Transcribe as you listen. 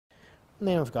In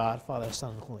the name of God, Father,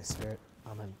 Son, and Holy Spirit.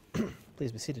 Amen.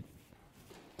 Please be seated.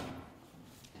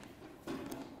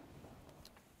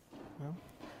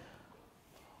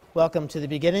 Welcome to the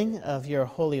beginning of your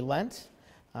Holy Lent.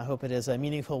 I hope it is a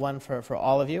meaningful one for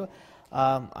all of you.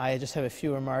 I just have a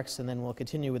few remarks and then we'll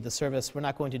continue with the service. We're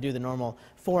not going to do the normal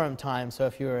forum time, so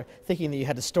if you were thinking that you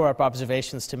had to store up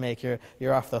observations to make,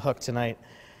 you're off the hook tonight.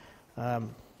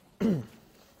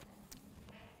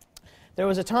 There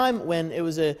was a time when it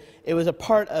was a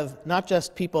part of not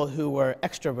just people who were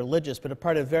extra religious, but a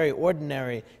part of very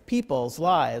ordinary people's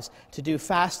lives to do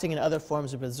fasting and other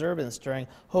forms of observance during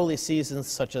holy seasons,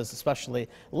 such as especially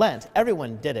Lent.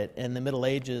 Everyone did it in the Middle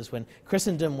Ages when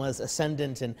Christendom was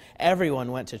ascendant and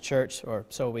everyone went to church, or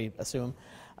so we assume.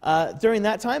 During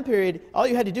that time period, all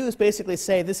you had to do is basically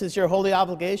say, this is your holy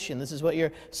obligation, this is what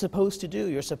you're supposed to do,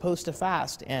 you're supposed to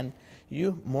fast, and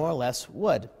you more or less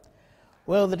would.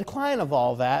 Well, the decline of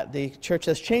all that, the church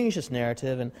has changed its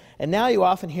narrative, and now you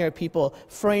often hear people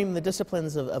frame the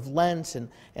disciplines of Lent and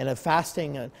of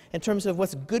fasting in terms of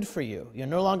what's good for you. You're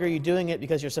no longer you doing it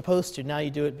because you're supposed to, now you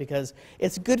do it because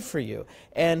it's good for you.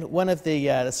 And one of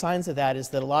the signs of that is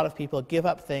that a lot of people give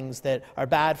up things that are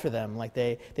bad for them, like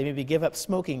they maybe give up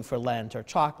smoking for Lent or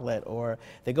chocolate, or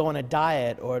they go on a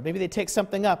diet, or maybe they take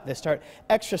something up, they start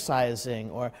exercising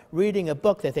or reading a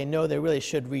book that they know they really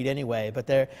should read anyway, but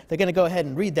they're going to go ahead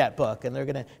and read that book, and they're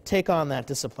going to take on that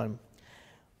discipline.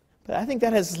 But I think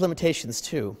that has limitations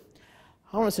too.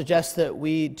 I want to suggest that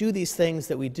we do these things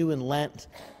that we do in Lent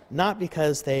not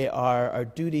because they are our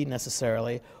duty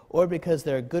necessarily, or because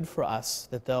they're good for us,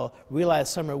 that they'll realize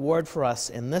some reward for us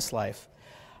in this life.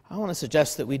 I want to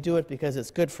suggest that we do it because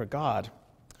it's good for God.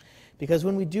 Because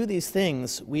when we do these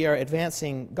things, we are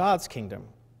advancing God's kingdom,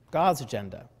 God's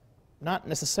agenda, not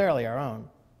necessarily our own.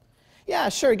 Yeah,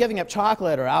 sure, giving up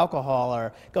chocolate or alcohol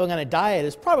or going on a diet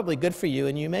is probably good for you,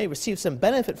 and you may receive some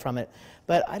benefit from it,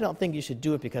 but I don't think you should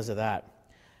do it because of that.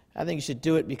 I think you should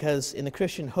do it because in the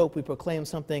Christian hope we proclaim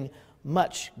something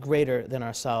much greater than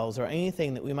ourselves or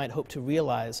anything that we might hope to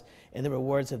realize in the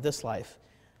rewards of this life.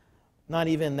 Not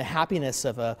even the happiness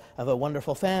of a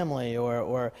wonderful family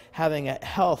or having a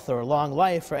health or a long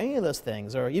life or any of those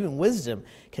things, or even wisdom,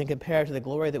 can compare to the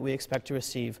glory that we expect to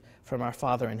receive from our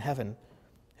Father in heaven,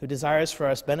 who desires for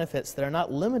us benefits that are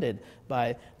not limited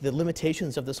by the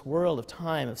limitations of this world, of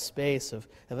time, of space, of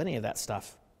any of that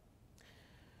stuff.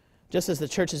 Just as the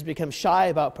church has become shy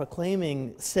about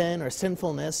proclaiming sin or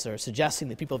sinfulness or suggesting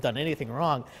that people have done anything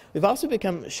wrong, we've also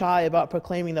become shy about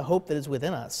proclaiming the hope that is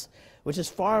within us, which is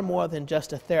far more than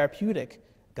just a therapeutic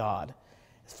God.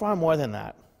 It's far more than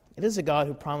that. It is a God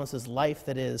who promises life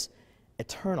that is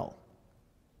eternal.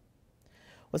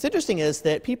 What's interesting is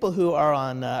that people who are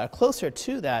on closer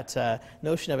to that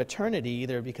notion of eternity,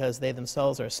 either because they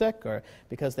themselves are sick or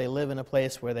because they live in a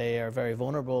place where they are very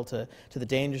vulnerable to the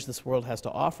dangers this world has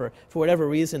to offer, for whatever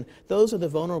reason, those are the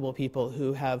vulnerable people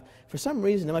who have, for some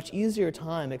reason, a much easier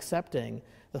time accepting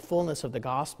the fullness of the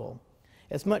gospel.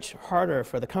 It's much harder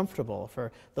for the comfortable,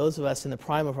 for those of us in the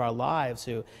prime of our lives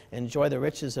who enjoy the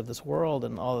riches of this world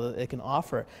and all that it can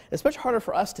offer. It's much harder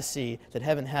for us to see that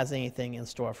heaven has anything in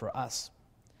store for us.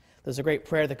 There's a great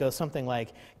prayer that goes something like,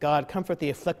 God, comfort the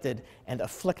afflicted and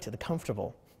afflict the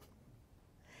comfortable.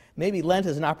 Maybe Lent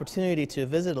is an opportunity to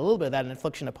visit a little bit of that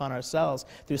affliction upon ourselves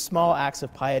through small acts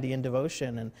of piety and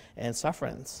devotion and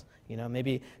sufferance. You know,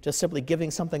 maybe just simply giving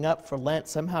something up for Lent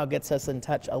somehow gets us in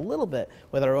touch a little bit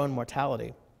with our own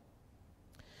mortality.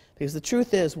 Because the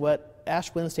truth is, what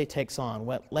Ash Wednesday takes on,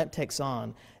 what Lent takes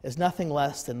on, is nothing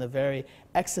less than the very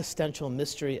existential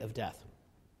mystery of death.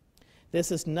 This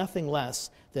is nothing less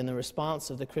than the response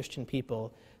of the Christian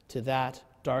people to that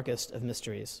darkest of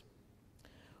mysteries.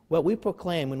 What we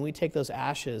proclaim when we take those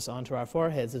ashes onto our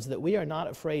foreheads is that we are not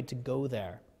afraid to go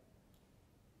there.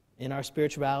 In our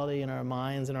spirituality, in our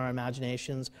minds, in our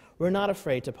imaginations, we're not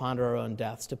afraid to ponder our own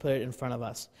deaths, to put it in front of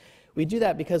us. We do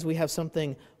that because we have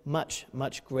something much,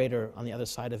 much greater on the other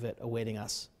side of it awaiting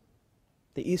us.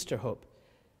 The Easter hope,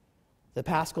 the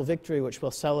Paschal victory which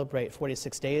we'll celebrate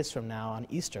 46 days from now on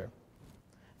Easter.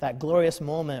 That glorious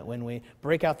moment when we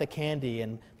break out the candy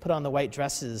and put on the white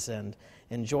dresses and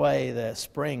enjoy the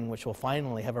spring which will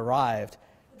finally have arrived.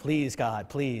 Please, God,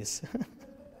 please.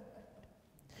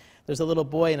 There's a little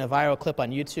boy in a viral clip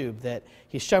on YouTube that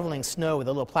he's shoveling snow with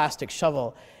a little plastic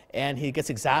shovel, and he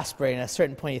gets exasperated, and at a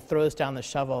certain point he throws down the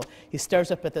shovel. He stares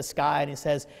up at the sky and he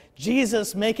says,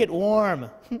 Jesus, make it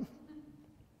warm.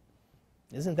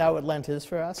 Isn't that what Lent is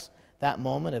for us? That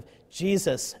moment of,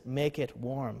 Jesus, make it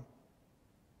warm.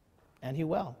 And he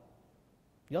will.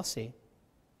 You'll see.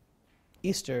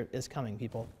 Easter is coming,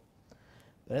 people.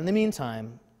 But in the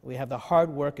meantime, we have the hard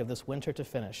work of this winter to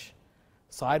finish.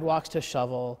 sidewalks to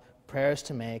shovel, prayers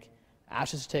to make,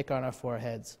 ashes to take on our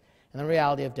foreheads, and the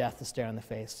reality of death to stare in the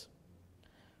face.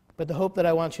 But the hope that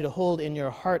I want you to hold in your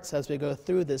hearts as we go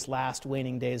through this last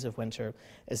waning days of winter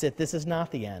is that this is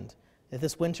not the end, that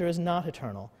this winter is not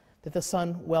eternal, that the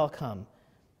sun will come.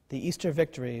 The Easter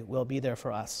victory will be there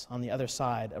for us on the other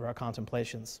side of our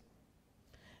contemplations.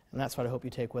 And that's what I hope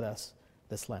you take with us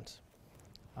this Lent.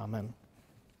 Amen.